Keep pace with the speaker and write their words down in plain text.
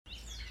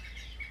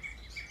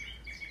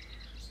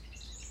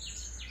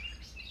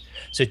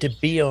So to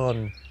be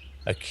on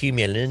a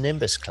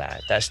cumulonimbus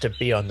cloud, that's to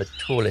be on the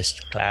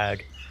tallest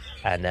cloud,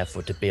 and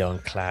therefore to be on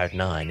cloud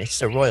nine. It's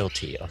the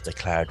royalty of the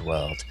cloud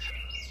world.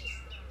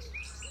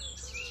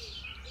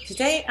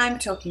 Today I'm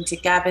talking to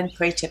Gavin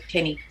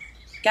Prater-Pinney.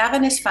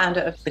 Gavin is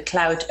founder of the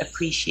Cloud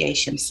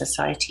Appreciation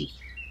Society,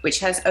 which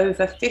has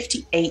over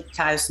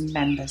 58,000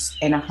 members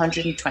in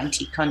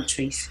 120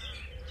 countries.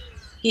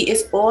 He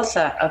is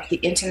author of the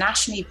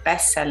internationally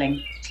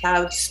best-selling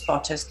Cloud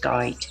Spotter's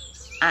Guide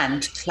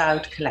and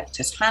Cloud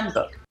Collector's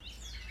Handbook,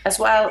 as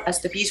well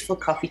as the beautiful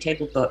coffee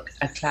table book,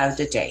 A Cloud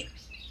a Day.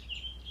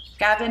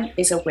 Gavin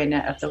is a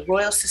winner of the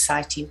Royal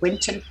Society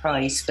Winton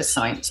Prize for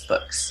Science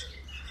Books.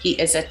 He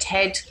is a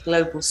TED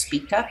Global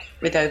speaker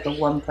with over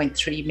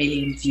 1.3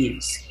 million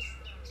views.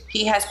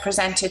 He has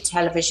presented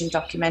television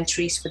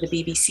documentaries for the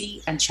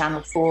BBC and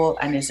Channel 4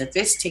 and is a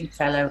visiting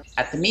fellow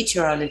at the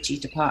Meteorology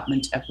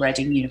Department of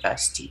Reading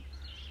University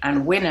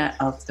and winner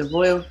of the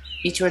Royal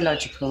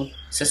Meteorological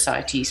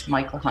Society's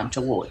Michael Hunt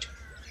Award.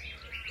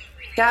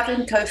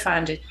 Gavin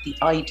co-founded The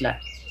Idler,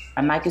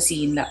 a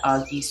magazine that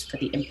argues for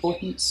the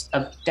importance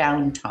of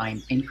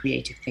downtime in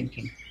creative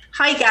thinking.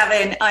 Hi,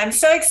 Gavin. I'm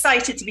so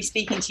excited to be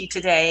speaking to you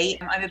today.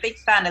 I'm a big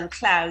fan of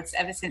clouds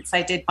ever since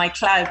I did my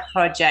cloud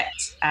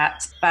project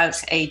at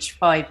about age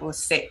 5 or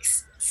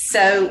 6.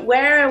 So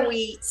where are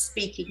we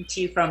speaking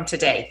to you from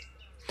today?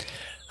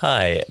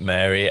 Hi,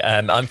 Mary.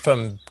 I'm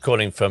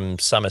calling from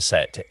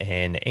Somerset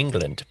in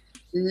England.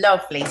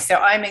 Lovely. So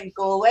I'm in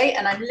Galway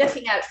and I'm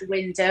looking out the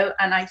window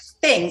and I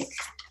think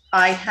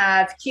I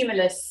have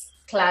cumulus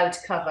cloud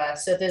cover.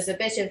 So there's a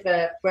bit of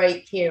a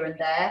break here and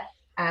there.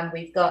 And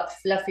we've got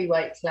fluffy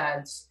white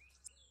clouds.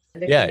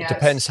 Yeah, it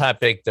depends how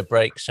big the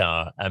breaks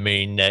are. I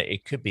mean,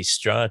 it could be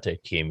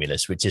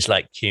stratocumulus, which is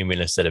like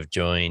cumulus that have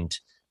joined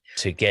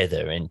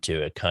together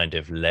into a kind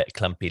of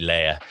clumpy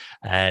layer.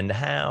 And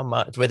how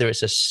much, whether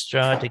it's a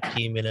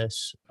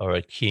stratocumulus or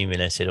a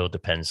cumulus, it all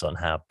depends on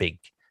how big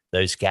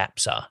those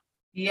gaps are.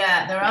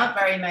 Yeah, there aren't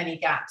very many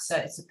gaps. So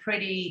it's a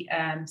pretty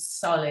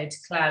solid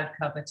cloud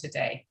cover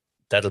today.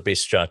 That'll be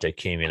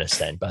stratocumulus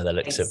then, by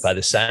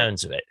the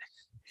sounds of it.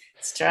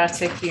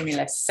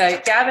 Stratocumulus.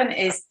 So Gavin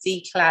is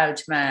the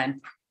cloud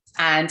man.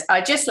 And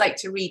I'd just like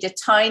to read a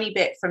tiny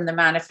bit from the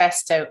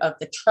manifesto of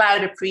the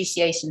Cloud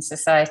Appreciation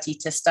Society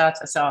to start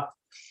us off.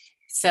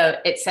 So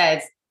it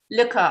says,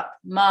 look up,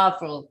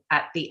 marvel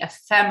at the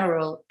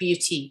ephemeral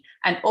beauty,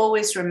 and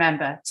always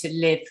remember to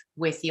live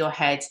with your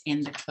head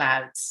in the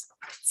clouds.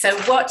 So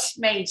what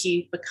made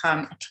you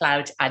become a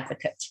cloud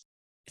advocate?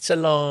 It's a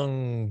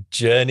long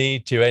journey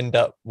to end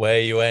up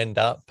where you end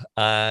up.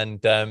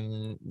 And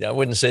I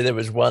wouldn't say there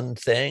was one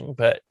thing,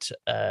 but,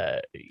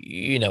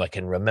 I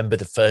can remember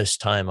the first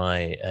time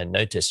I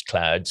noticed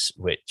clouds,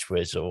 which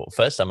was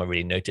first time I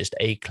really noticed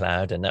a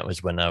cloud. And that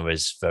was when I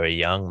was very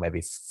young,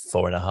 maybe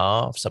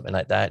 4.5, something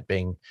like that,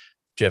 being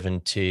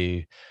driven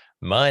to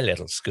my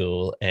little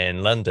school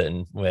in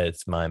London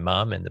with my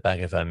mum in the back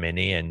of her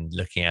Mini and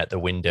looking out the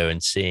window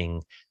and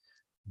seeing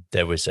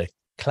there was a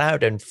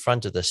cloud in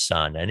front of the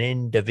sun, an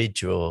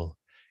individual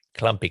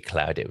clumpy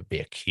cloud. It would be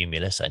a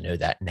cumulus. I know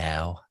that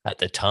now. At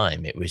the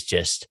time, it was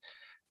just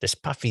this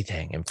puffy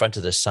thing in front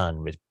of the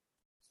sun with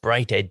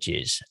bright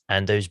edges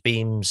and those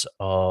beams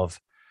of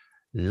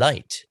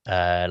light,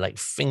 like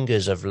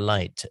fingers of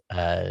light,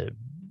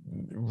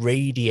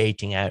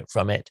 radiating out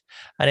from it.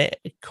 And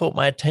it caught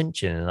my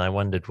attention, and I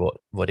wondered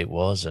what it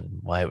was and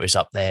why it was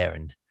up there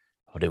and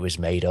what it was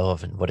made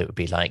of and what it would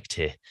be like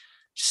to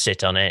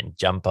sit on it and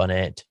jump on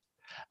it.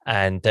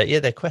 And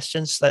they're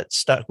questions that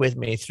stuck with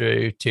me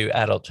through to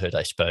adulthood,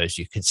 I suppose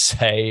you could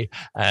say.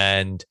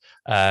 And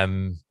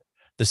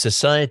the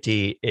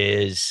society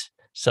is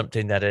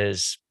something that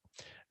has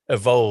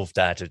evolved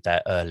out of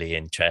that early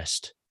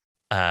interest.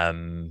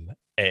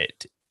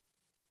 It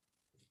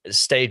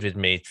stayed with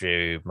me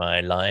through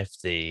my life,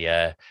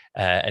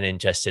 an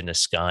interest in the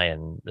sky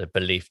and the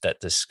belief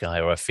that the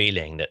sky, or a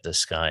feeling that the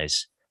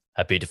sky's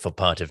a beautiful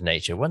part of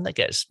nature, one that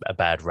gets a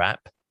bad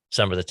rap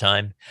some of the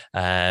time.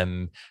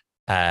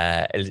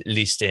 At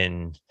least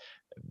in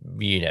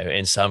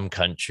some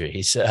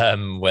countries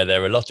where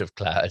there are a lot of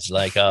clouds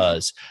like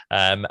ours.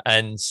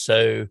 And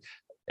so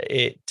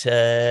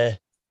that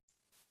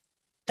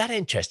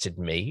interested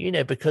me,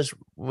 because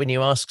when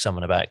you ask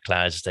someone about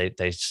clouds,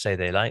 they say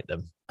they like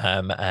them.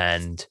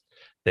 And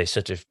they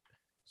sort of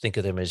think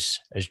of them as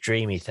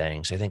dreamy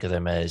things. They think of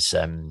them as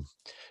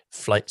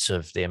flights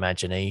of the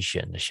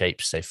imagination, the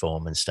shapes they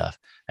form and stuff.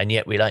 And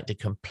yet we like to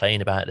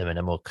complain about them in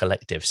a more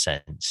collective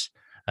sense.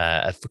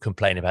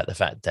 Complain about the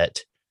fact that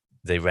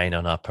they rain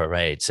on our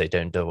parades. They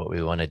don't do what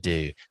we want to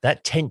do.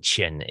 That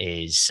tension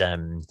is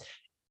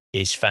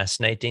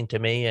fascinating to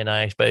me. And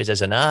I suppose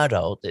as an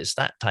adult, it's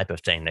that type of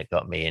thing that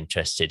got me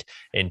interested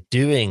in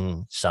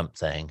doing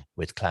something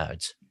with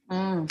clouds.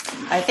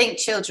 I think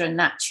children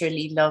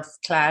naturally love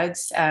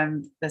clouds.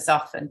 There's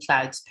often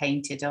clouds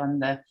painted on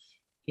the,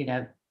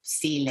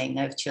 ceiling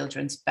of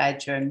children's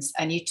bedrooms.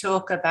 And you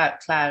talk about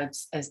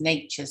clouds as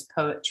nature's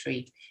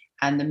poetry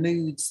and the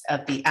moods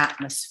of the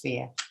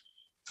atmosphere.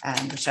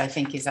 which I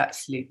think is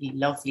absolutely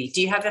lovely.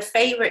 Do you have a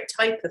favorite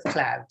type of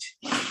cloud?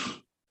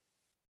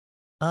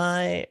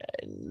 I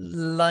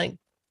like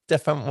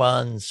different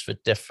ones for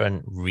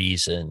different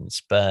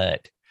reasons,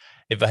 but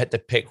if I had to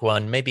pick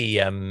one, maybe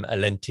a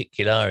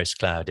lenticularis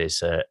cloud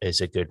is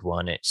a good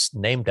one. It's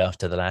named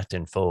after the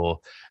Latin for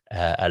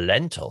a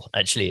lentil.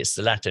 Actually, it's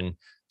the Latin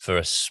for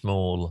a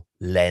small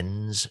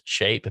lens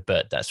shape,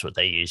 but that's what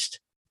they used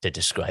to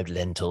describe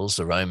lentils,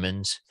 the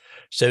Romans.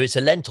 So it's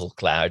a lentil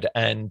cloud,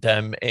 and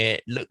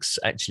it looks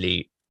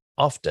actually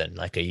often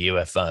like a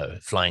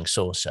UFO, flying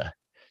saucer.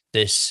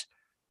 This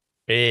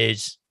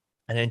is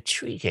an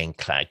intriguing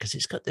cloud because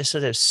it's got this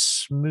sort of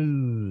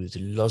smooth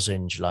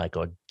lozenge-like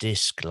or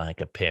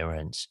disc-like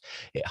appearance.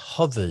 It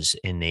hovers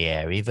in the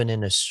air, even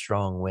in a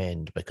strong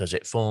wind, because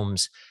it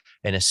forms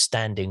in a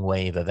standing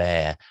wave of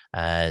air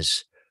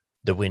as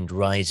the wind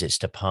rises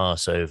to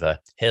pass over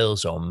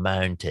hills or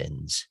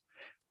mountains.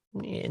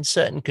 In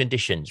certain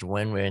conditions,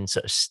 when we're in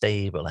sort of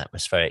stable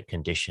atmospheric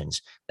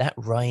conditions, that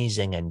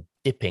rising and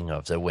dipping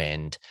of the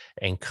wind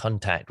in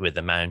contact with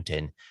the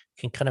mountain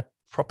can kind of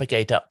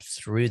propagate up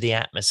through the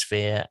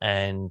atmosphere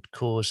and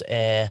cause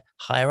air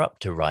higher up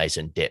to rise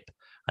and dip.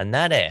 And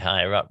that air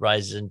higher up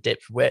rises and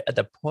dips where at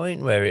the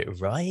point where it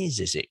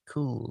rises, it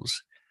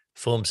cools,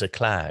 forms a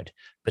cloud.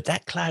 But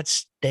that cloud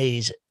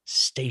stays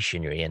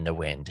stationary in the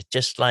wind,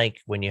 just like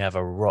when you have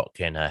a rock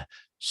in a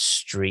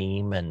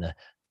stream and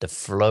the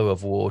flow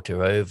of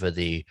water over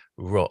the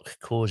rock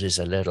causes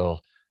a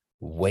little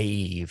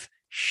wave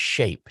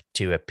shape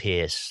to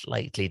appear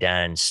slightly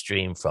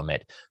downstream from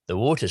it. The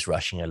water's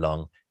rushing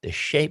along. The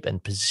shape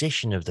and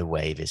position of the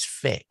wave is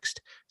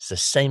fixed. It's the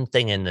same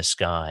thing in the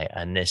sky.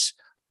 And this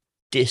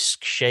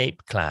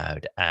disc-shaped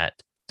cloud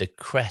at the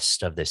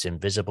crest of this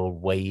invisible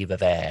wave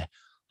of air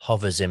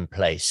hovers in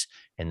place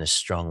in the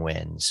strong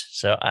winds.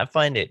 So I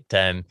find it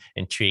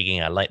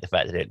intriguing. I like the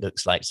fact that it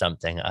looks like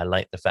something. I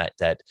like the fact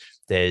that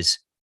there's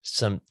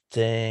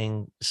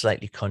something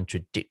slightly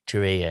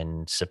contradictory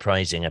and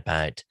surprising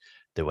about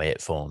the way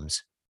it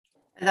forms.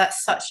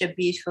 That's such a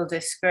beautiful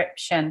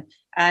description.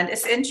 And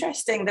it's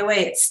interesting the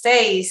way it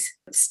stays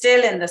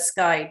still in the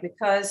sky,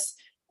 because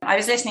I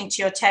was listening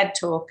to your TED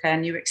talk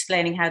and you were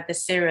explaining how the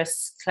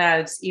cirrus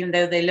clouds, even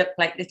though they look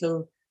like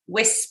little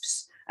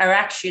wisps, are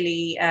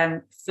actually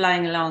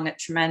flying along at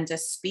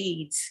tremendous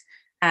speeds,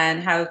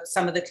 and how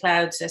some of the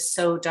clouds are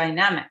so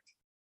dynamic.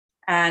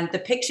 And the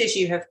pictures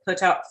you have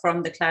put up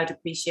from the Cloud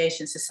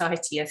Appreciation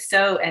Society are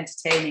so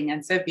entertaining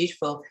and so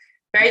beautiful.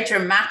 Very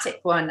dramatic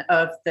one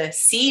of the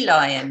sea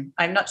lion.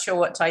 I'm not sure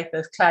what type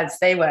of clouds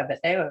they were, but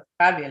they were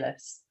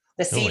fabulous.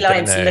 The sea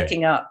lions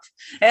looking up.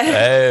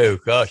 Oh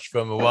gosh,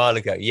 from a while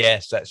ago.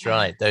 Yes, that's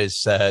right.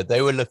 Those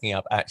they were looking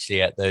up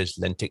actually at those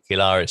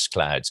lenticularis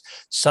clouds.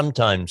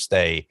 Sometimes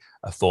they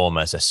form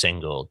as a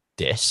single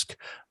disc,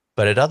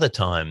 but at other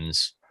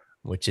times,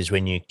 which is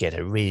when you get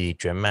a really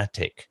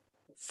dramatic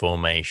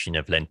formation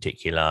of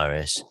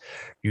lenticularis,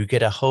 you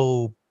get a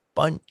whole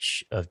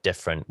bunch of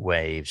different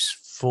waves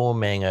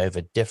forming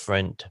over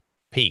different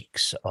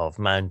peaks of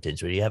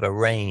mountains, where you have a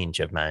range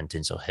of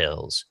mountains or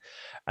hills.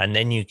 And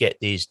then you get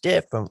these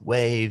different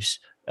waves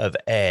of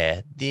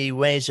air. The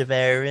waves of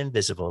air are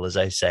invisible, as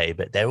I say,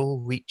 but they're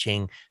all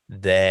reaching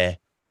their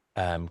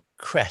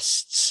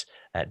crests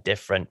at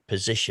different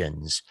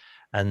positions.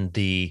 And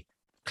the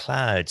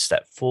clouds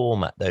that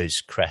form at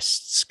those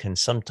crests can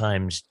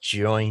sometimes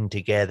join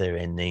together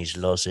in these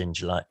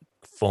lozenge-like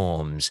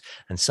forms,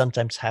 and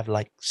sometimes have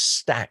like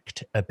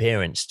stacked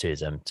appearance to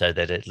them, so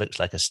that it looks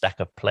like a stack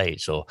of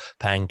plates or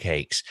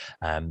pancakes,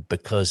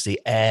 because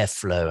the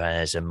airflow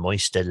has a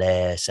moisture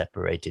layer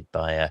separated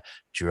by a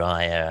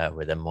drier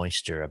with a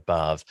moisture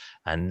above,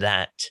 and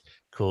that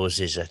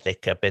causes a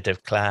thicker bit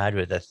of cloud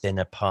with a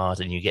thinner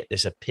part, and you get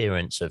this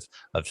appearance of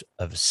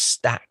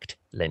stacked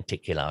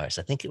lenticularis.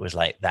 I think it was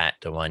like that,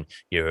 the one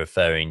you're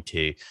referring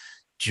to,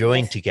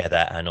 joined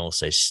together and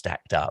also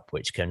stacked up,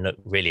 which can look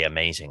really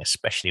amazing,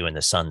 especially when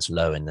the sun's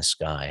low in the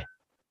sky.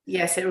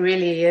 Yes, it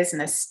really is an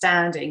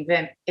astounding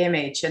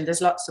image, and there's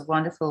lots of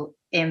wonderful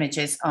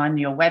images on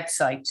your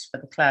website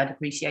for the Cloud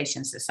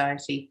Appreciation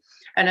Society.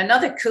 And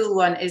another cool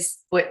one is,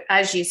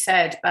 as you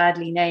said,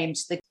 badly named,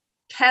 the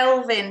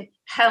Kelvin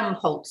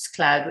Helmholtz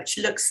cloud, which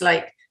looks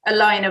like a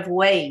line of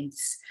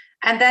waves.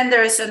 And then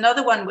there is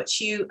another one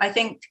which I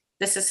think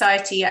the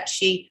Society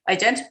actually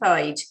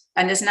identified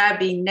and has now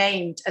been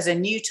named as a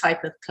new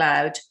type of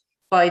cloud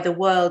by the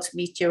World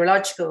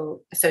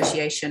Meteorological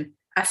Association,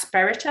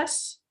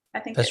 Asperitas, I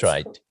think. That's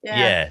right. Yeah.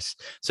 Yes.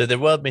 So the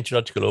World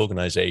Meteorological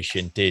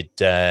Organization did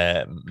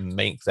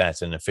make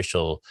that an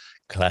official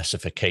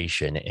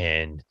classification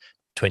in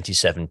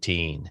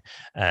 2017.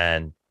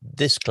 And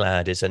this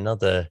cloud is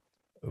another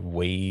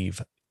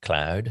wave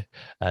cloud.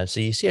 So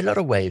you see a lot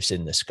of waves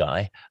in the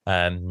sky,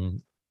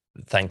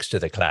 thanks to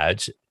the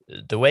clouds.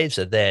 The waves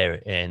are there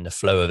in the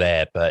flow of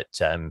air, but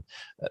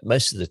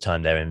most of the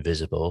time they're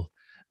invisible.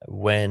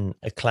 When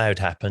a cloud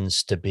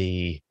happens to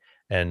be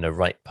in the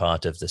right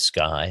part of the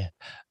sky,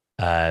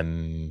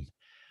 or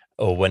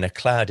when a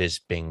cloud is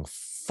being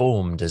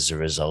formed as a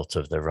result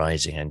of the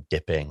rising and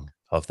dipping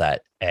of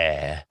that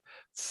air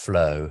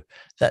flow,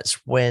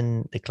 that's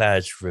when the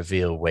clouds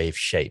reveal wave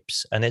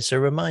shapes. And it's a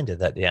reminder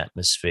that the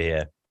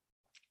atmosphere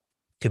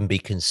can be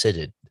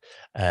considered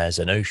as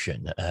an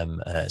ocean,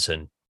 as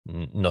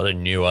not a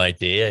new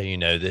idea.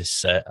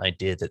 This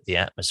idea that the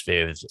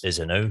atmosphere is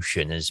an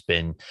ocean has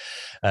been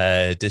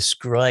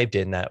described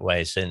in that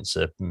way since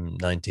the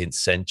 19th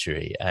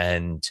century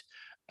and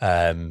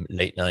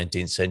late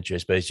 19th century, I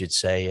suppose you'd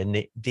say.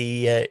 And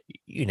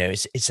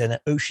it's an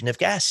ocean of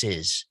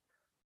gases,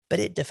 but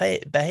it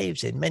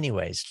behaves in many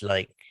ways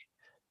like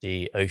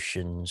the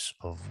oceans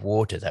of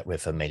water that we're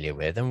familiar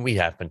with, and we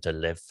happen to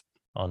live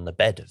on the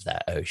bed of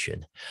that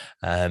ocean.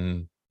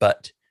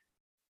 But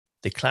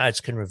the clouds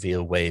can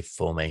reveal wave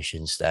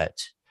formations that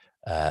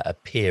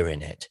appear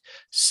in it.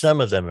 Some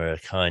of them are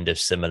kind of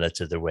similar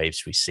to the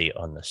waves we see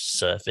on the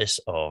surface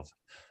of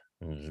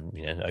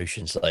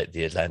oceans like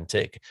the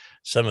Atlantic.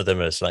 Some of them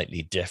are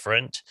slightly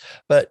different,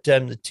 but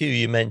the two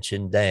you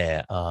mentioned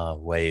there are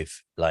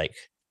wave-like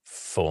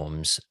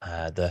forms.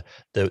 The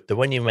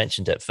one you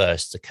mentioned at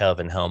first, the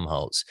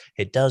Kelvin-Helmholtz,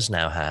 it does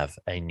now have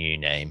a new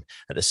name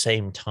at the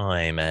same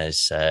time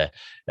as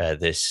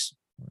this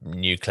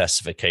new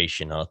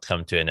classification I'll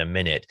come to in a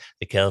minute.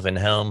 The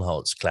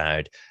Kelvin-Helmholtz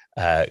cloud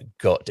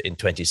got in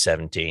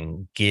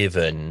 2017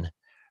 given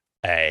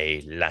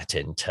a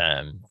Latin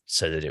term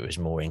so that it was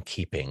more in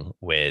keeping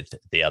with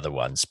the other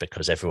ones,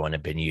 because everyone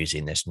had been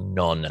using this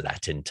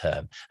non-Latin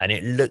term, and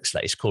it looks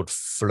like it's called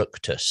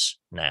fluctus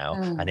now,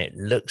 and it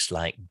looks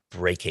like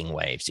breaking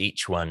waves,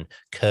 each one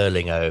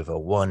curling over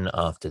one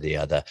after the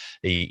other.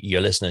 Your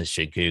listeners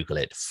should Google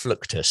it,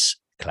 fluctus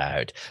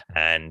cloud,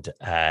 and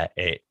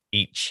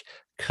each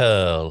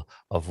curl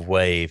of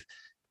wave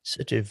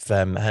sort of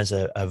has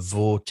a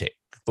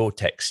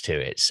vortex to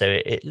it, so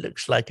it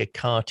looks like a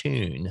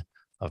cartoon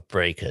of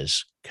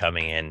breakers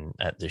coming in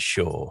at the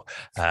shore,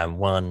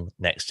 one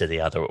next to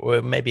the other.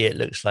 Or maybe it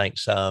looks like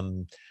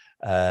some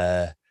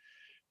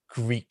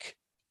Greek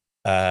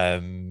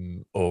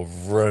or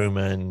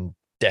Roman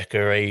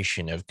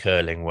decoration of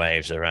curling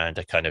waves around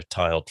a kind of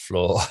tiled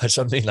floor or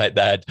something like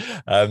that.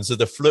 So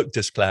the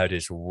fluctus cloud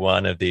is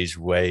one of these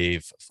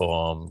wave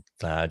form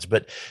clouds.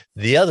 But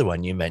the other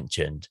one you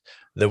mentioned,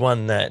 the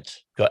one that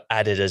got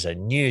added as a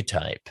new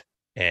type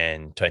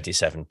in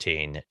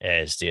 2017,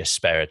 is the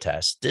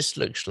asperitas. This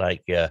looks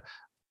like you're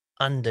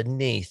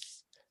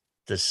underneath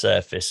the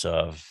surface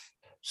of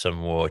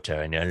some water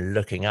and you're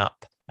looking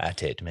up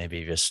at it, maybe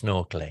you're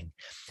snorkeling,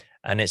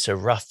 and it's a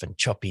rough and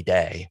choppy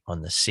day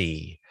on the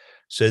sea.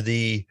 So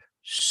the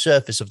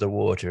surface of the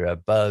water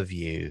above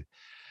you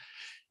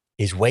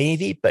is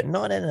wavy, but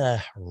not in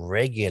a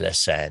regular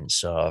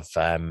sense of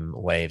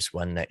waves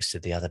one next to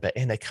the other, but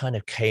in a kind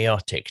of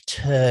chaotic,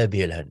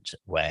 turbulent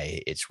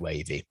way, it's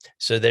wavy.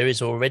 So there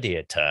is already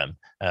a term,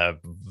 a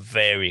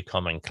very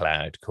common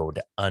cloud called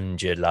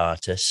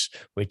undulatus,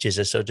 which is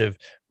a sort of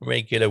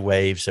regular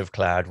waves of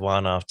cloud,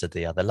 one after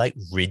the other, like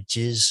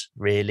ridges,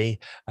 really,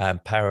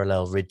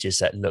 parallel ridges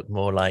that look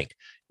more like,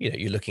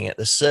 you're looking at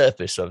the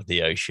surface of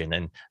the ocean,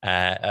 and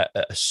a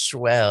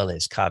swell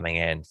is coming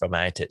in from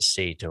out at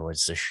sea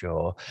towards the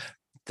shore.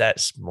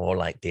 That's more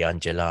like the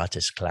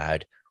undulatus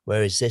cloud.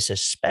 Whereas this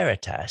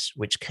asperitas,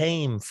 which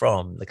came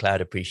from the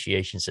Cloud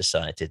Appreciation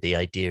Society, the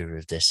idea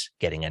of this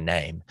getting a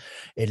name,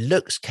 it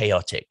looks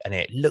chaotic and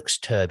it looks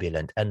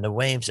turbulent, and the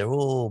waves are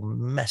all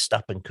messed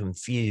up and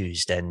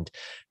confused and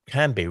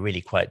can be really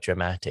quite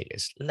dramatic.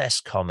 It's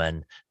less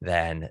common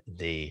than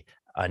the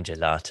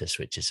undulatus,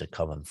 which is a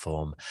common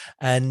form.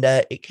 And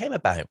it came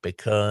about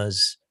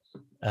because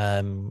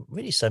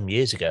really some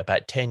years ago,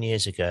 about 10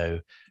 years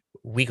ago,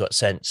 we got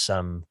sent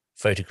some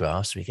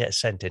photographs. We get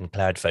sent in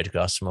cloud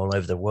photographs from all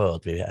over the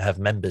world. We have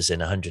members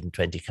in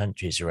 120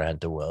 countries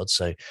around the world.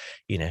 So,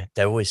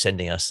 they're always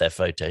sending us their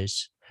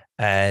photos.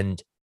 And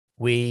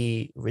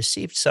we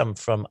received some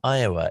from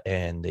Iowa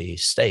in the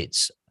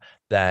States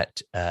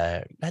that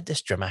had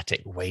this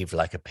dramatic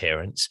wave-like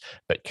appearance,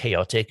 but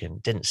chaotic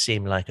and didn't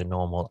seem like a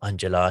normal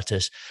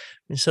undulatus.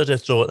 We sort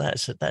of thought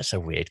that's a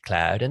weird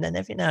cloud. And then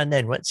every now and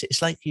then,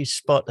 it's like you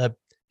spot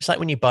it's like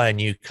when you buy a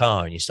new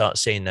car and you start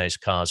seeing those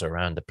cars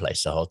around the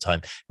place the whole time.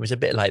 It was a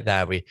bit like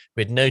that.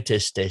 We'd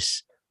noticed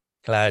this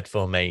cloud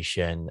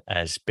formation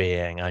as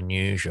being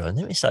unusual, and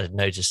then we started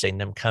noticing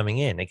them coming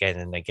in again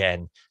and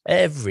again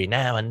every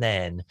now and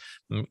then.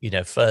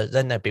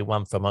 Then there'd be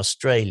one from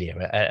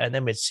Australia, and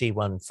then we'd see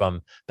one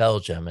from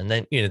Belgium, and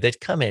then they'd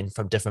come in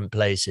from different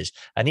places,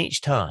 and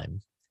each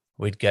time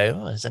we'd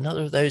go, oh, there's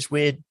another of those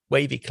weird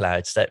wavy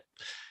clouds that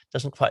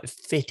doesn't quite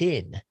fit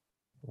in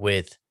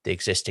with the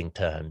existing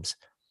terms,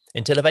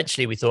 until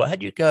eventually we thought, how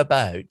do you go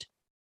about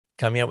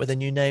coming up with a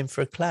new name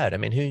for a cloud? I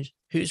mean,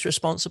 who's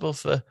responsible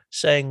for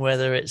saying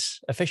whether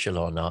it's official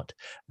or not?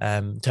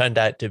 Turned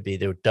out to be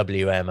the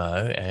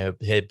WMO,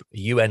 a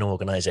UN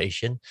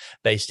organization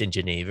based in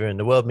Geneva, and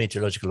the World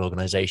Meteorological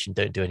Organization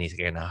don't do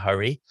anything in a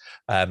hurry,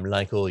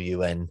 like all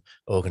UN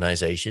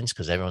organizations,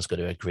 because everyone's got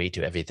to agree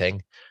to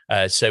everything.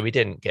 So we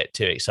didn't get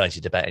too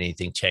excited about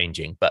anything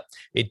changing, but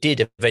it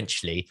did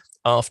eventually,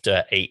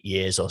 after 8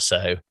 years or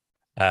so,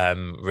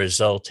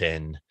 result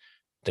in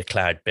the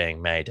cloud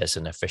being made as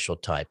an official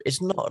type.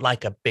 It's not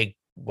like a big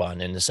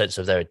one in the sense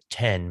of there are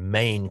 10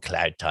 main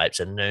cloud types,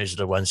 and those are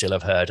the ones you'll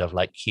have heard of,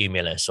 like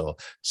cumulus or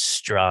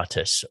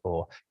stratus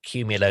or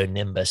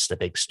cumulonimbus, the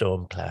big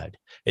storm cloud.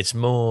 It's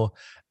more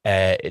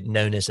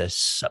known as a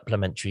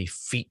supplementary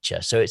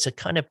feature. So it's a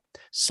kind of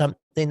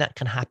something that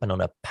can happen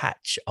on a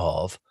patch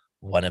of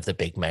one of the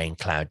big main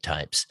cloud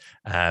types.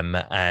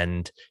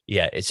 And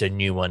yeah, it's a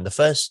new one. The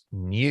first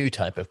new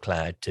type of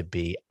cloud to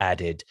be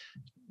added,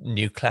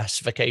 new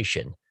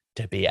classification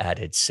to be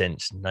added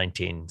since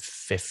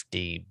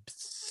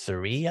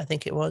 1953, I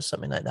think it was,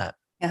 something like that.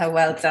 Oh,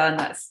 well done.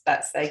 That's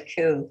so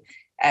cool.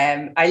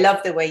 I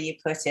love the way you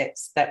put it,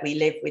 that we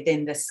live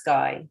within the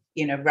sky,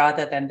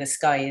 rather than the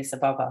sky is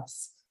above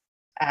us.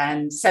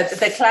 And so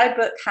the cloud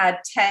book had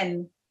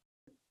 10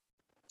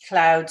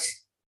 cloud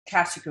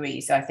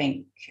categories, I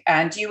think.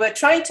 And you were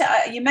trying to,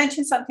 you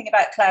mentioned something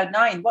about cloud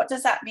 9. What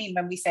does that mean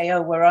when we say,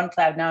 oh, we're on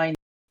cloud 9?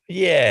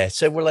 Yeah.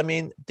 So, well, I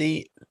mean,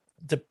 the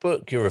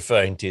book you're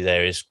referring to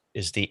there is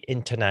the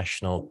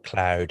International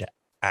Cloud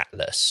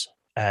Atlas.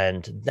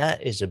 And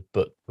that is a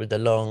book with a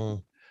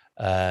long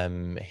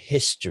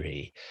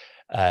history.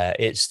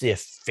 It's the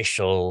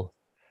official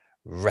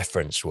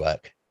reference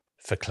work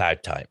for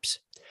cloud types.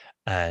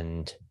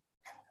 And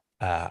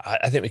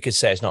I think we could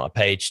say it's not a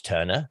page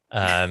turner,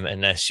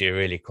 unless you're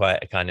really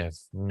quite a kind of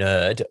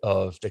nerd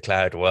of the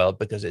cloud world,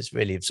 because it's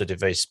really sort of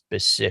very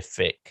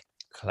specific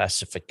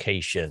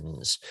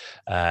classifications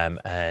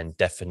and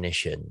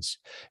definitions.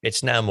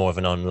 It's now more of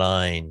an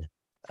online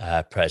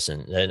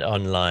an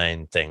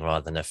online thing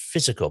rather than a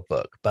physical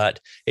book, but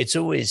it's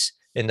always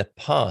in the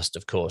past,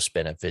 of course,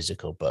 been a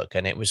physical book.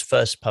 And it was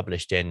first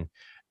published in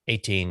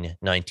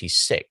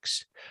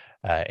 1896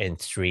 in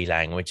 3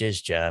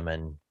 languages,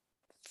 German,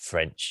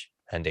 French,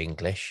 and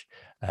English,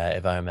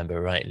 if I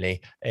remember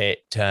rightly.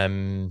 It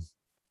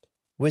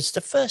was the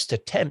first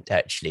attempt,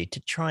 actually, to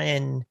try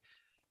and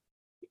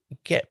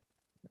get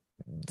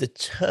the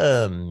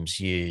terms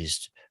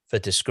used for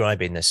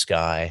describing the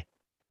sky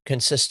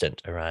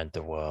consistent around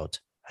the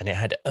world. And it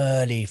had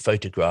early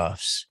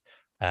photographs,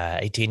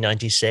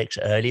 1896,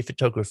 early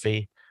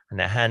photography, and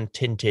they hand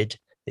tinted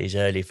these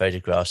early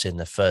photographs in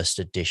the first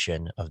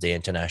edition of the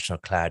International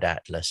Cloud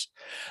Atlas.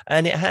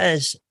 And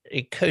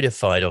it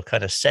codified or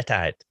kind of set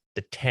out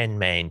the 10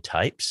 main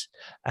types.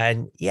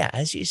 And yeah,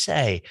 as you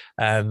say,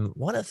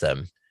 one of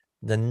them,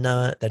 the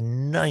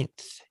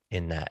 9th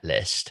in that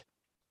list,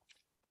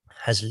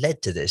 has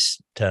led to this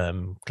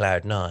term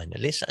cloud 9. At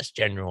least that's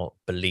general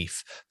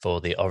belief for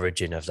the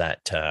origin of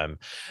that term.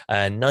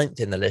 And 9th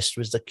in the list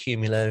was the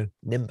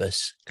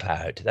cumulonimbus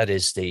cloud. That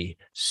is the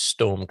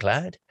storm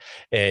cloud.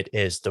 It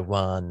is the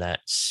one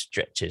that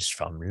stretches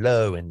from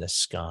low in the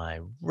sky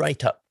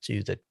right up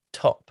to the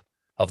top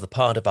of the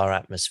part of our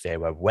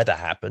atmosphere where weather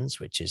happens,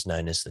 which is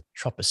known as the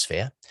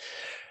troposphere.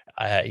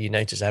 You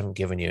notice I haven't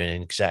given you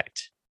an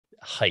exact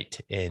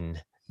height in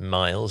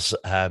miles,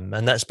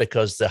 and that's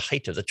because the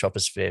height of the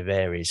troposphere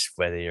varies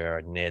whether you're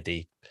in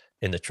the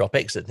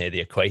tropics, near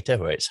the equator,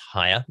 where it's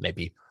higher,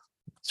 maybe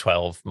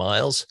 12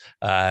 miles,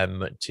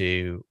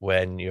 to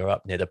when you're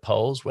up near the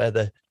poles, where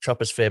the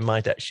troposphere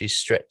might actually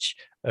stretch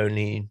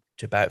only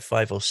to about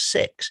 5 or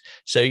 6.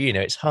 So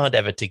it's hard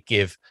ever to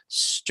give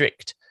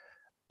strict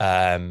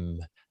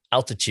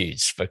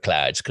altitudes for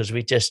clouds, because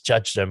we just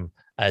judge them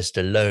as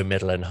the low,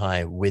 middle, and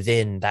high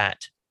within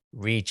that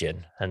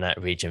region, and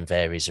that region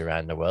varies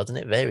around the world, and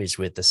it varies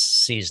with the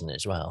season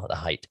as well, the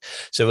height.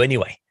 So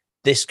anyway,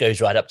 this goes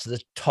right up to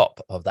the top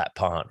of that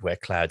part where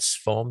clouds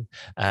form,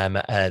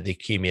 the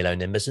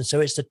cumulonimbus, and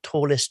so it's the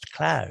tallest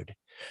cloud.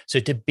 So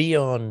to be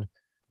on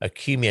a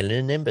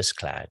cumulonimbus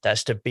cloud,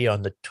 that's to be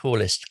on the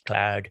tallest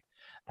cloud,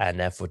 and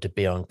therefore to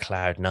be on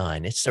cloud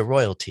 9. It's the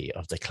royalty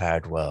of the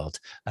cloud world,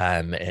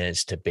 and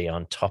it's to be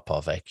on top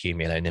of a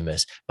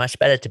cumulonimbus. Much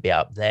better to be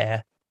up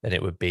there than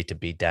it would be to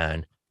be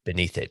down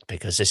beneath it,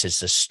 because this is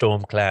the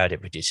storm cloud.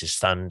 It produces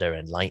thunder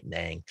and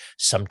lightning,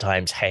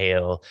 sometimes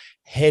hail,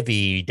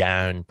 heavy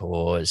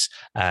downpours.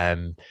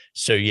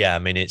 So yeah, I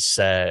mean, it's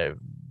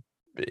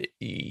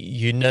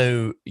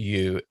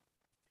you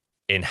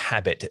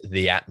inhabit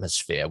the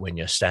atmosphere when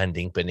you're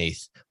standing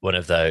beneath one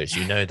of those.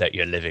 You know that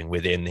you're living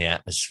within the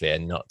atmosphere,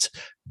 not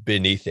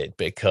beneath it,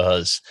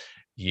 because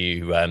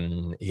you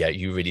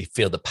really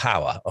feel the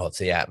power of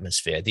the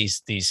atmosphere.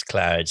 These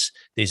clouds,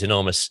 these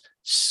enormous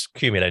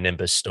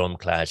cumulonimbus storm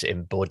clouds,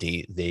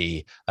 embody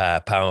the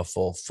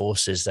powerful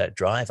forces that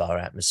drive our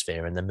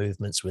atmosphere and the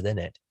movements within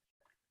it.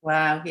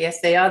 Wow,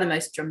 yes, they are the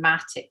most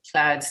dramatic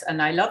clouds.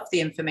 And I love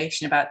the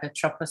information about the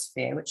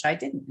troposphere, which I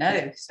didn't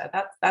know. So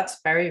that's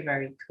very,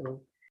 very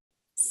cool.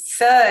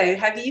 So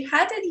have you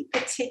had any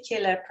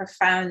particular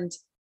profound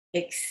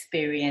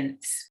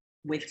experience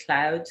with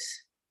clouds?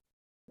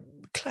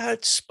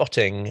 Cloud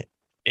spotting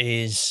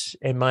is,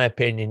 in my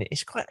opinion,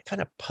 is quite a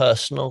kind of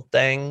personal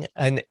thing,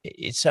 and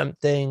it's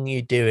something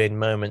you do in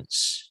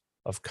moments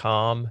of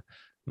calm,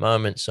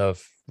 moments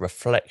of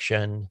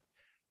reflection.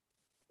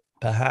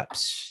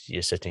 Perhaps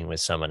you're sitting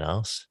with someone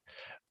else,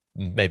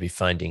 maybe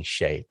finding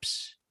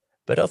shapes,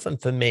 but often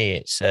for me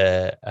it's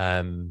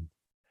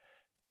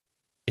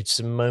it's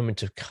a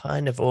moment of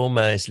kind of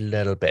almost a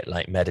little bit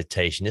like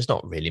meditation. It's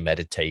not really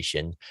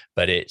meditation,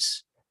 but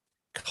it's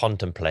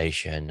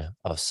contemplation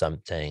of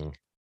something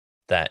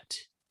that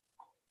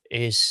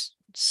is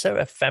so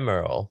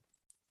ephemeral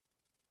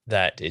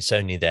that it's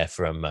only there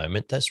for a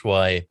moment. That's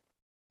why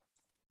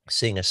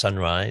seeing a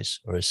sunrise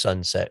or a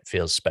sunset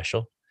feels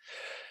special,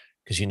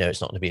 because you know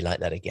it's not going to be like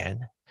that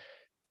again.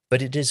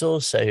 But it is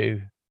also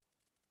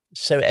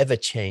so ever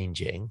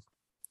changing.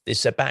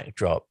 It's a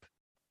backdrop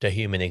to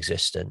human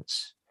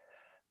existence,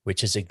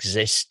 which has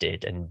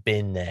existed and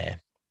been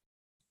there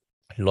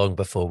long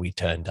before we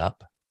turned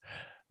up.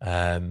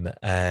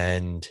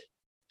 And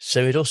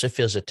so it also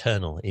feels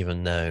eternal,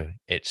 even though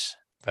it's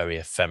very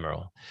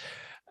ephemeral.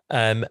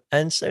 And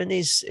so in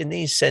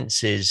these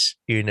senses,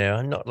 you know,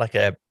 I'm not like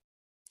I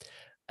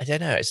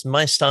don't know. It's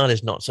my style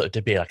is not sort of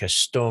to be like a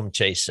storm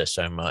chaser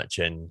so much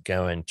and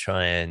go and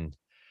try and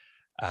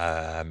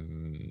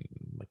um,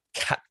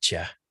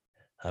 capture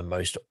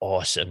most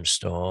awesome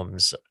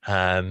storms.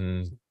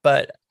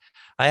 But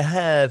I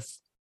have,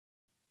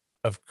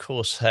 of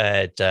course,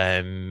 had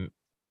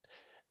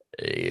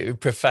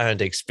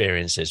profound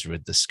experiences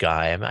with the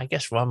sky. I mean, I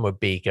guess one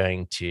would be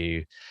going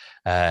to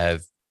uh,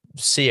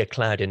 see a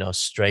cloud in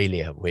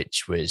Australia,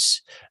 which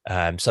was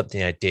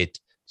something I did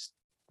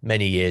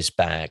many years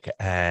back,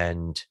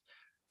 and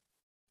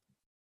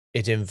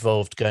it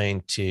involved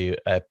going to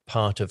a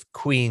part of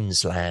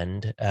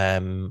Queensland,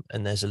 and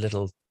there's a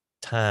little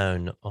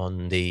town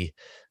on the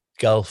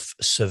Gulf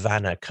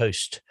Savannah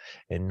coast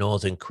in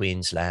northern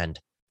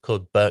Queensland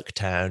called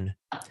Burketown.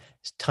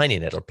 It's a tiny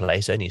little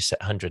place, only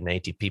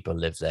 180 people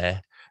live there.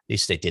 At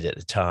least they did at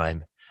the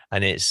time.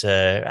 And it's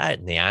out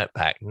in the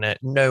outback.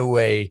 No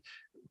way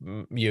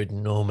you'd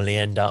normally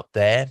end up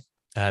there.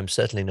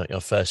 Certainly not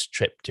your first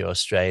trip to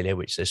Australia,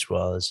 which this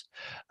was.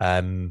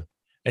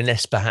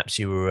 Unless perhaps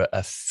you were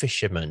a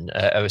fisherman,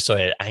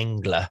 an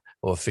angler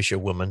or a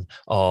fisherwoman,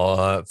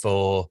 or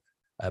for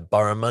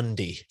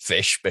barramundi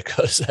fish,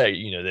 because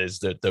you know there's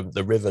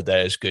the river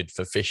there is good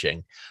for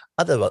fishing.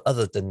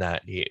 Other than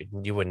that,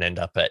 you wouldn't end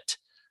up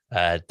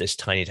at this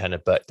tiny town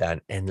of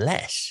Burketown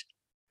unless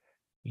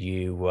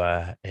you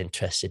were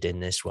interested in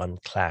this one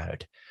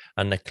cloud.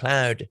 And the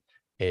cloud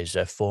is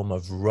a form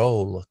of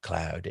roll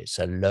cloud. It's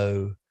a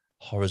low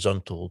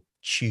horizontal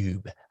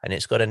tube, and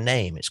it's got a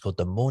name. It's called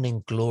the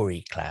Morning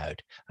Glory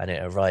Cloud, and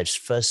it arrives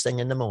first thing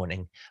in the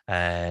morning,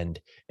 and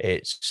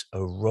it's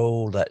a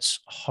roll that's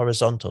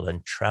horizontal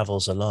and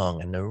travels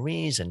along. And the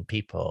reason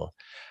people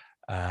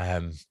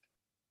go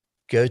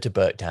to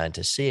Burketown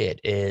to see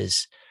it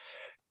is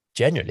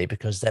generally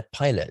because they're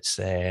pilots,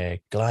 they're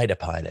glider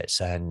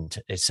pilots,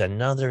 and it's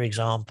another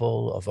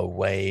example of a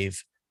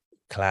wave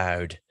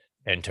cloud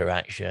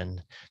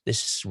interaction.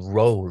 This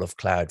roll of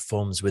cloud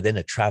forms within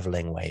a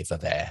traveling wave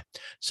of air.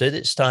 So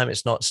this time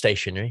it's not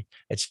stationary,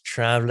 it's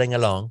traveling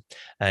along,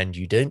 and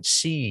you don't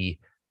see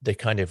the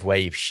kind of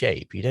wave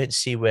shape. You don't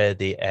see where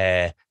the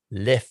air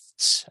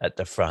lifts at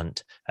the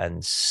front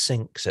and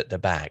sinks at the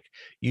back.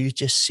 You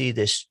just see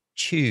this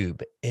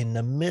tube in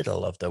the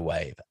middle of the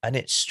wave, and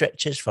it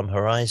stretches from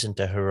horizon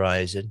to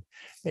horizon.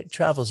 It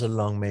travels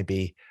along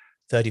maybe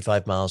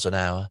 35 miles an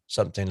hour,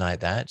 something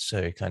like that.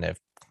 So kind of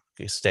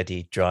a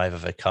steady drive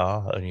of a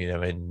car, you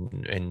know,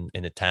 in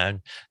a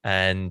town.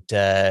 And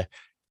the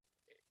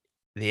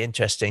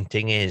interesting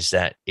thing is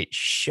that it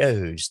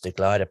shows the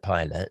glider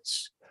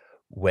pilots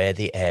where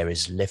the air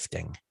is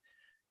lifting.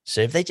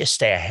 So if they just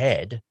stay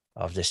ahead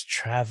of this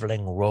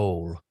traveling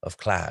roll of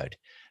cloud,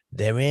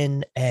 they're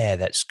in air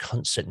that's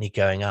constantly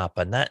going up.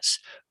 And that's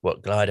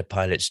what glider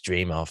pilots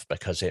dream of,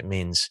 because it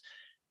means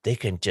they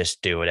can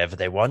just do whatever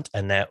they want,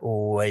 and they're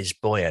always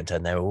buoyant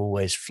and they're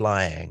always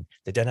flying.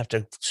 They don't have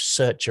to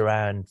search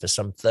around for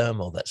some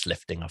thermal that's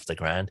lifting off the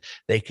ground.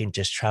 They can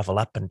just travel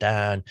up and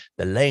down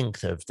the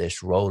length of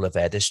this roll of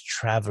air, this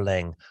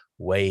traveling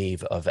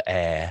wave of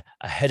air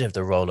ahead of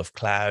the roll of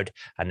cloud,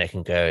 and they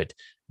can go at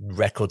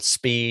record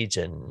speeds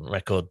and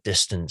record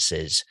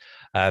distances.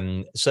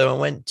 So I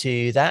went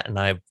to that,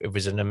 and it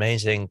was an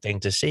amazing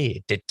thing to see.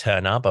 It did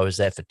turn up. I was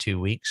there for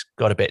 2 weeks,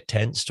 got a bit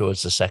tense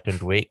towards the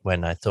second week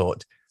when I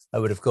thought I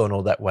would have gone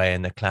all that way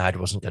and the cloud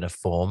wasn't going to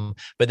form.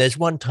 But there's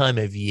one time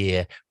of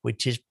year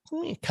which is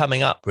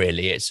coming up,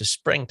 really. It's a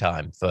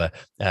springtime for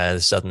the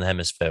Southern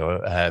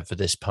Hemisphere, for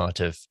this part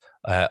of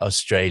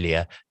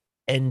Australia.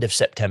 End of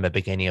September,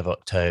 beginning of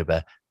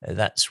October.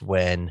 That's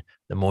when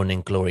the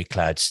morning glory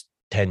clouds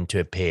tend to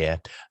appear.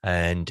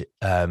 And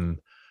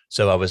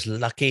so I was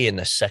lucky in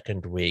the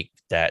second week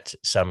that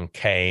some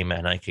came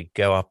and I could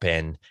go up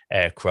in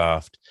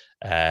aircraft.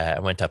 I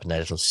went up in a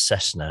little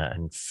Cessna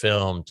and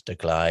filmed the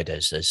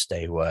gliders as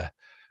they were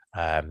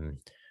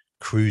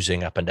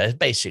cruising up and down,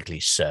 basically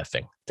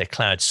surfing, they're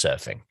cloud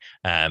surfing.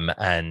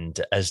 And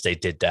as they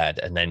did that,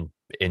 and then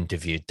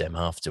interviewed them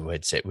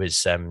afterwards, it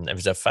was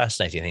a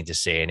fascinating thing to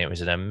see, and it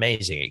was an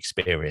amazing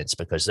experience,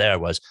 because there I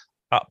was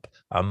up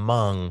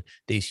among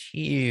these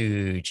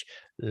huge,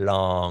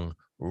 long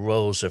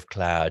rolls of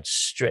clouds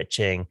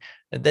stretching,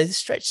 and they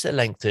stretch the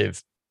length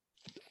of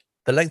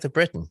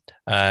Britain.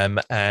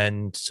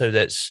 And so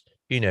that's,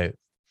 you know,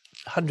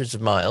 hundreds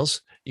of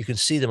miles. You can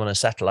see them on a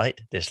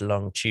satellite, this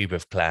long tube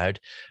of cloud.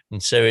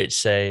 And so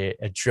it's a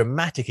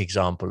dramatic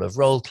example of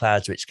roll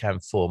clouds which can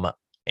form up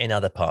in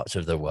other parts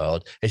of the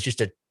world. It's just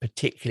a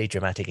particularly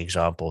dramatic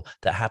example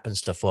that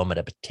happens to form at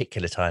a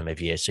particular time of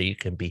year. So you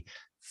can be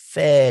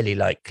fairly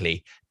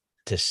likely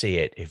to see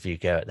it if you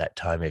go at that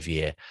time of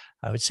year.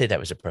 I would say that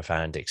was a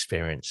profound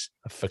experience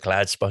for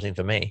cloud spotting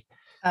for me.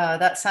 Oh,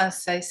 that sounds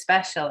so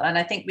special. And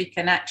I think we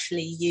can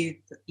actually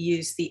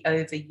use the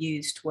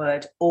overused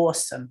word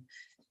awesome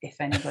if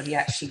anybody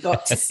actually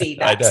got to see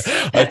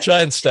that. I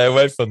try and stay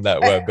away from that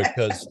word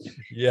because,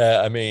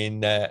 yeah, I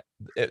mean,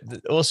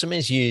 awesome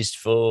is used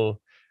for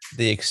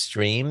the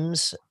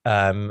extremes.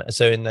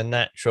 So in the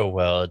natural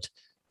world,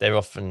 they're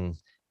often,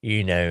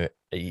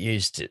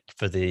 used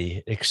for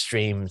the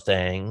extreme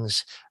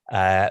things.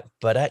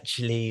 But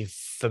actually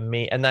for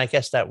me, and I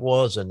guess that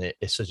was a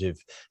sort of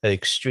an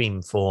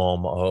extreme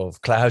form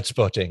of cloud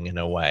spotting in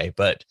a way.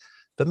 But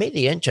for me,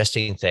 the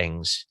interesting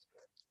things,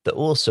 the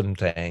awesome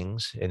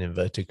things in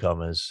inverted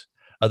commas,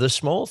 are the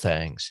small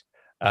things.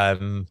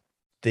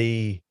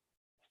 The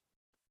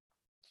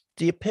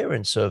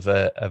appearance of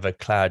a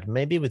cloud,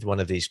 maybe with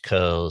one of these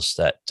curls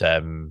that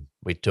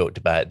we talked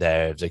about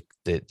there,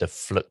 the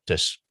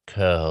fluctus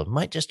curl,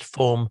 might just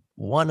form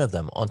one of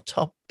them on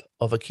top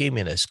of a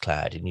cumulus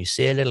cloud, and you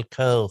see a little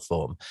curl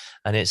form,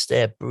 and it's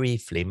there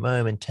briefly,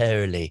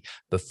 momentarily,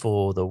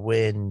 before the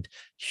wind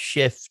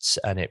shifts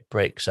and it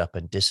breaks up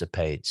and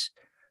dissipates.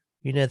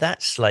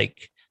 That's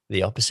like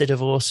the opposite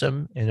of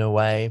awesome in a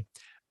way,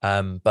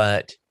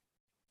 but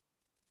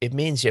it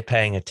means you're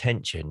paying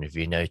attention if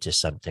you notice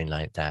something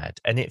like that.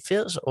 And it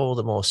feels all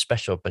the more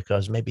special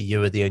because maybe you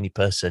were the only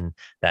person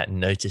that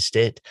noticed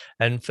it.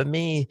 And for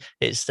me,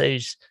 it's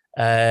those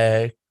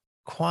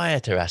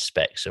quieter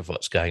aspects of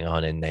what's going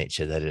on in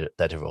nature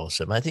that are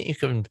awesome. I think you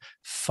can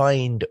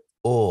find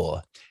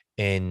awe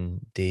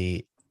in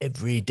the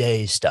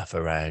everyday stuff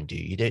around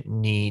you. You don't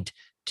need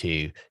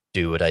to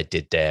do what I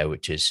did there,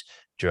 which is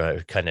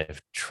kind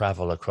of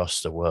travel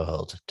across the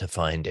world to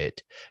find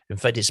it. In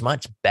fact, it's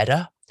much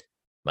better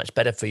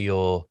for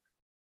your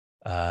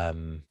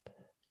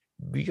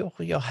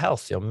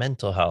health, your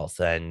mental health,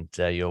 and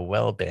your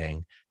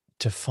well-being,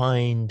 to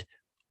find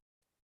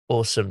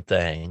awesome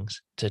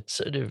things, to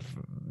sort of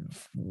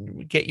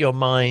get your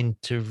mind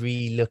to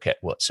re-look at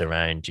what's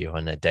around you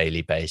on a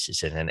daily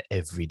basis in an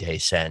everyday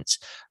sense,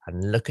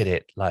 and look at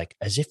it like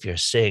as if you're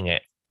seeing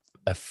it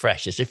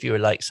afresh, as if you were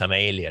like some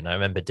alien. I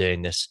remember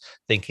doing this,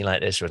 thinking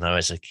like this when I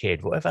was a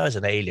kid. What if I was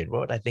an alien?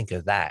 What would I think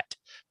of that?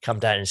 Come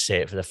down and see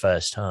it for the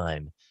first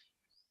time.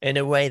 In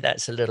a way,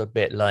 that's a little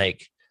bit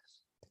like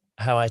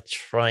how I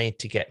try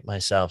to get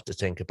myself to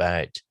think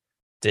about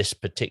this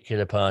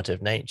particular part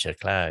of nature,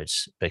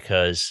 clouds,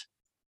 because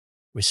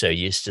we're so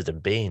used to them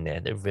being there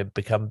that we've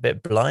become a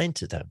bit blind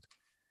to them.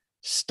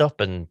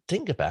 Stop and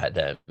think about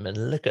them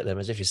and look at them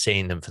as if you're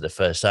seeing them for the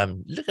first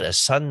time. Look at a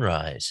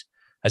sunrise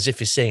as if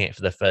you're seeing it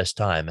for the first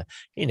time.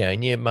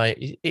 And you might,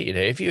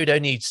 if you had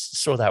only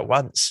saw that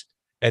once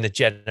in a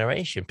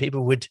generation, it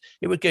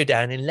would go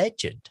down in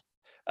legend.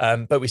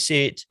 But we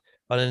see it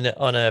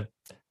on a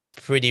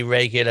pretty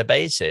regular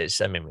basis.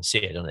 I mean, we see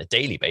it on a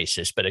daily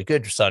basis, but a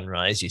good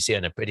sunrise you see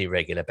on a pretty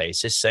regular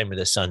basis. Same with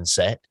a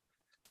sunset.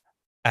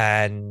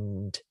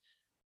 And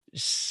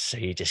so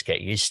you just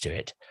get used to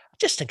it. I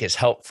just think it's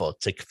helpful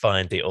to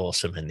find the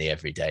awesome in the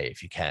everyday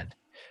if you can.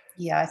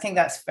 Yeah, I think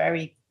that's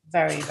very,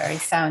 very, very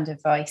sound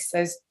advice.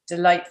 Those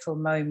delightful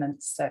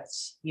moments that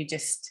you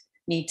just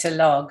need to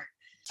log.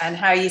 And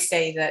how you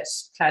say that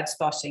cloud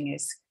spotting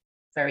is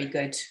very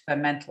good for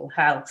mental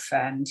health.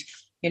 And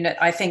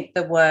I think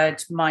the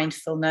word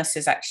mindfulness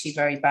is actually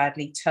very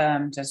badly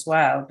termed as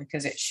well,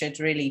 because it should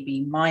really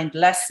be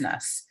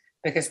mindlessness,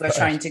 because we're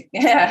trying to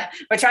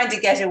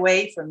get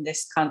away from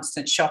this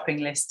constant shopping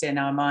list in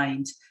our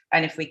mind.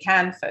 And if we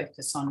can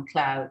focus on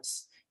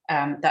clouds,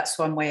 that's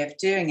one way of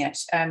doing it.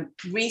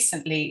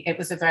 Recently, it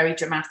was a very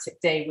dramatic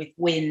day with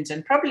wind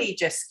and probably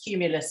just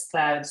cumulus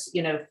clouds,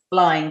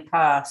 flying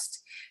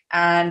past.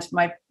 And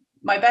my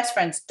best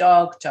friend's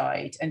dog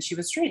died, and she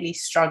was really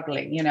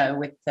struggling,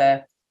 with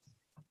the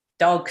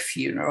dog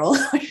funeral,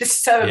 which is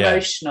so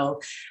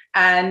emotional.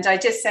 And I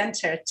just sent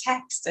her a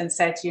text and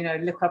said,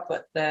 look up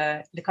at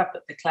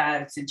the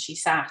clouds. And she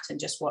sat and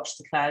just watched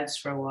the clouds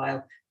for a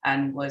while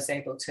and was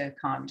able to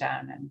calm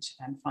down and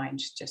find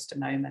just a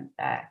moment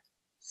there.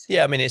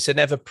 Yeah, I mean, it's an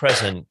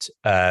ever-present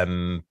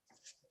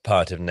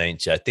part of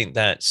nature. I think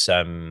that's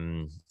I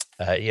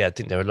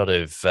think there are a lot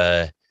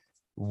of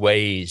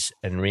ways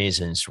and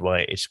reasons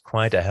why it's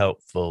quite a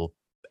helpful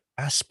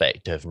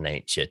aspect of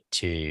nature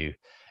to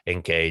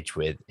engage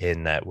with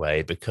in that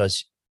way,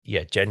 because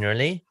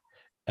generally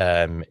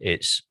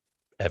it's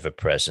ever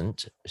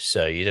present,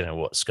 so you don't know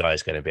what sky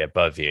is going to be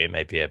above you. It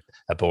may be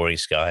a boring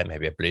sky,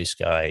 maybe a blue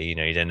sky,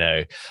 you don't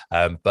know,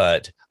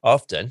 but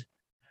often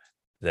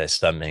there's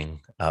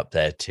something up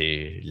there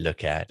to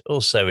look at.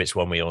 Also, it's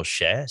one we all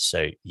share,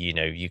 so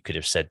you could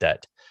have said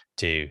that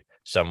to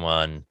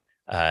someone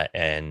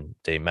in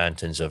the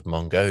mountains of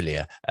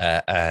Mongolia,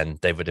 and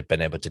they would have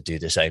been able to do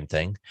the same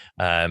thing.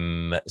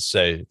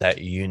 So that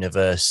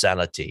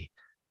universality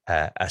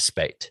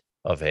aspect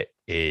of it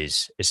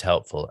is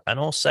helpful. And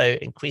also,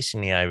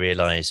 increasingly, I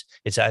realize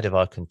it's out of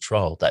our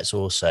control. That's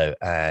also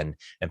an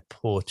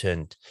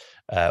important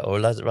or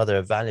rather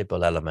a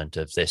valuable element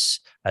of this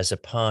as a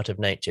part of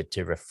nature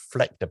to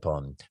reflect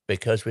upon,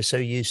 because we're so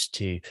used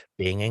to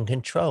being in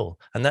control.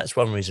 And that's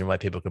one reason why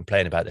people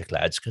complain about the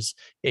clouds, because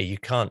you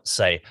can't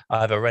say,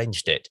 I've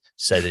arranged it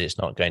so that it's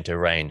not going to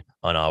rain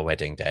on our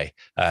wedding day.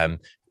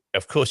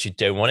 Of course, you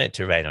don't want it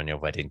to rain on your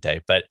wedding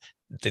day, but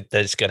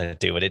that's going to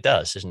do what it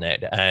does, isn't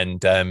it?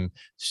 And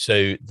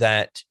so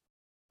that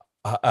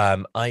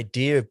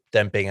idea of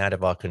them being out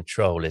of our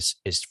control is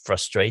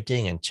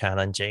frustrating and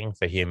challenging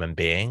for human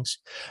beings,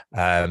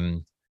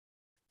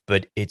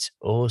 but it's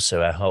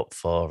also a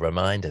helpful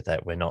reminder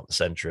that we're not the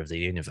center of the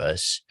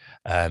universe,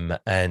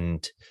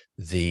 and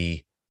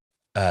the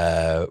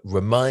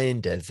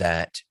reminder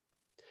that,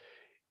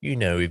 you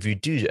know, if you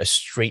do a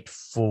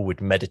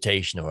straightforward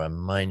meditation or a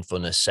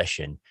mindfulness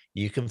session,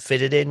 you can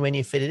fit it in when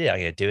you fit it in. I'm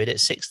going to do it at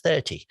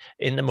 6:30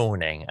 in the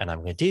morning, and I'm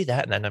going to do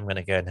that, and then I'm going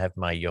to go and have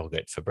my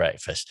yogurt for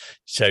breakfast.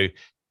 So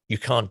you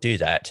can't do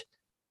that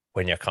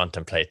when you're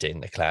contemplating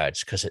the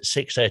clouds, because at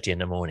 6:30 in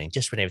the morning,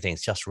 just when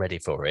everything's just ready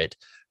for it,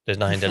 there's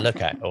nothing to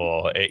look at,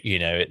 or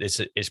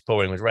it's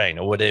pouring with rain,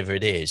 or whatever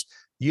it is.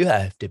 You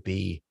have to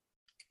be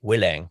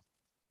willing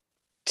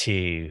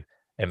to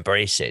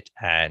embrace it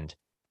and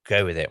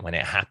go with it when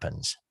it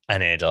happens.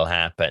 And it'll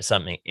happen.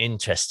 Something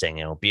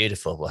interesting or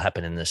beautiful will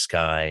happen in the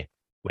sky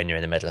when you're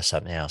in the middle of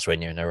something else,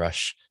 when you're in a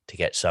rush to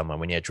get somewhere,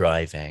 when you're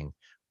driving,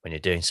 when you're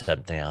doing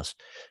something else.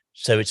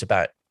 So it's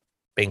about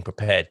being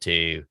prepared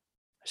to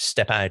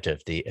step out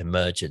of the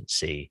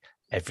emergency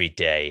every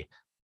day,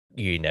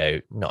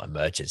 not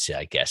emergency,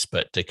 I guess,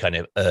 but the kind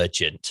of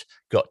urgent,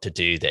 got to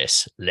do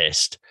this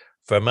list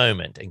for a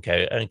moment and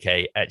go,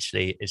 okay,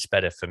 actually, it's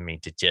better for me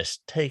to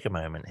just take a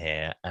moment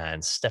here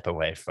and step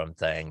away from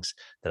things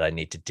that I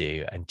need to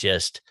do and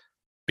just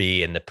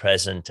be in the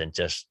present and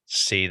just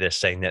see this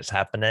thing that's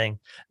happening,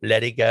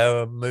 let it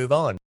go and move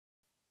on.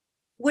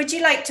 Would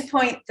you like to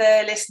point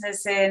the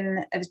listeners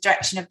in the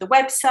direction of the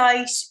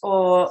website,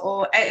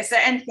 or is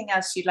there anything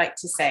else you'd like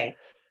to say?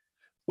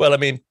 Well, I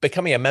mean,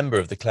 becoming a member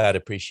of the Cloud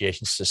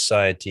Appreciation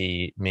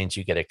Society means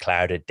you get a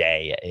cloud a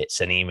day.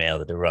 It's an email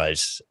that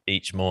arrives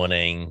each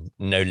morning,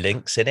 no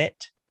links in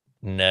it,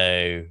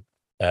 no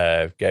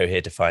go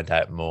here to find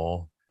out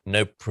more,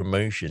 no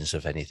promotions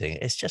of anything.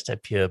 It's just a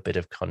pure bit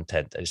of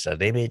content. It's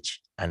an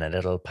image and a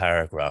little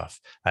paragraph.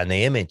 And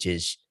the image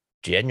is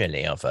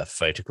generally of a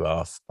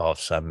photograph of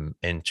some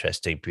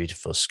interesting,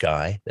 beautiful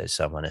sky that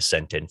someone has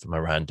sent in from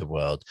around the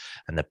world.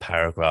 And the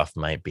paragraph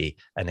might be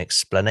an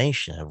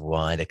explanation of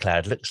why the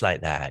cloud looks like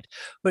that.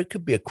 Or it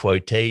could be a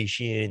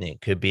quotation. It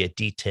could be a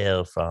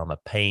detail from a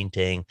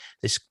painting.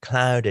 This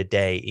cloud a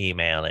day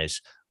email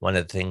is one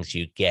of the things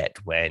you get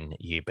when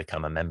you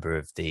become a member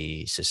of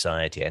the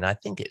society. And I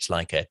think it's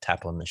like a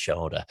tap on the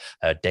shoulder,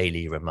 a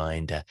daily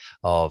reminder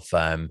of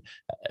the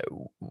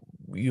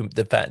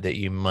fact that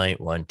you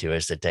might want to,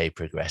 as the day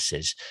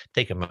progresses,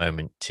 take a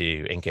moment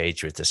to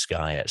engage with the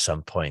sky at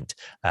some point.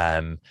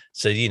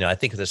 So, I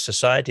think of the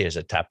society as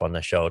a tap on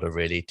the shoulder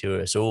really to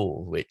us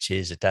all, which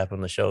is a tap on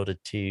the shoulder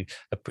to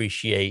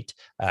appreciate,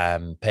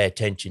 pay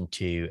attention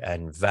to,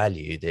 and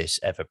value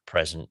this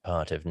ever-present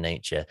part of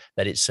nature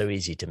that it's so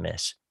easy to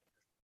miss.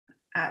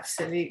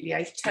 Absolutely,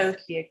 I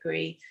totally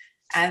agree.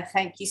 And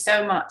thank you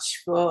so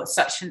much for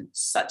such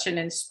an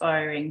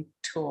inspiring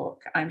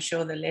talk. I'm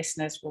sure the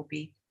listeners will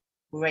be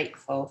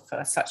grateful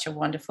for such a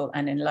wonderful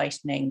and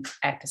enlightening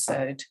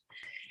episode.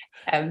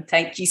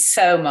 Thank you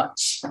so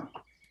much.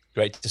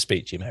 Great to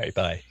speak to you, Mary.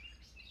 Bye.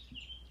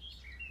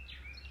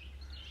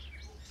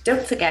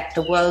 Don't forget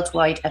the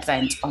worldwide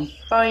event on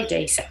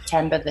Friday,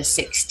 September the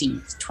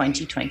 16th,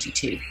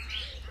 2022,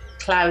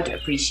 Cloud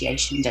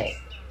Appreciation Day,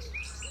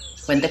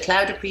 when the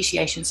Cloud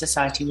Appreciation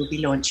Society will be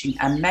launching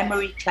a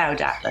memory cloud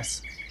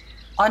atlas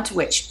onto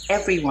which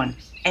everyone,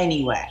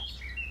 anywhere,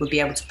 will be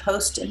able to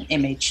post an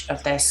image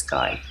of their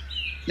sky,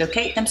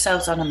 locate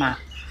themselves on a map,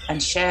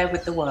 and share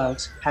with the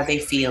world how they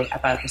feel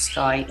about the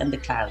sky and the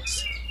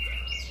clouds.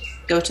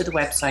 Go to the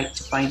website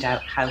to find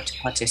out how to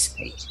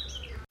participate.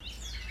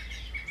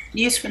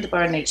 News from the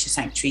Burren Nature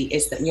Sanctuary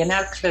is that we are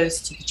now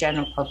closed to the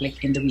general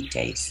public in the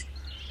weekdays,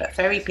 but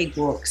Fairy Pig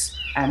walks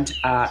and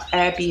our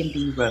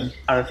Airbnb room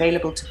are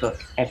available to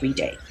book every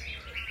day.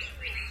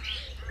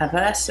 A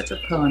verse of a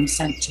poem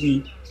sent to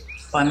me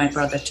by my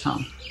brother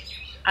Tom,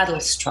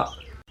 Addlestrop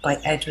by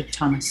Edward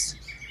Thomas.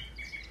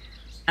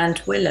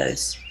 And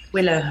willows,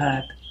 willow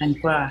herb and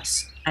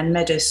grass and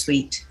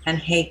meadowsweet and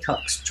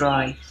haycocks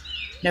dry,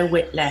 no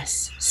whit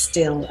less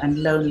still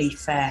and lonely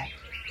fair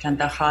than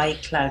the high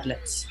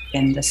cloudlets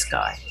in the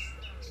sky.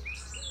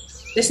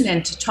 Listen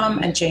in to Tom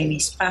and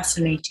Jamie's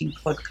fascinating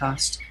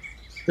podcast,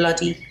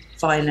 Bloody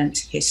Violent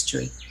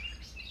History,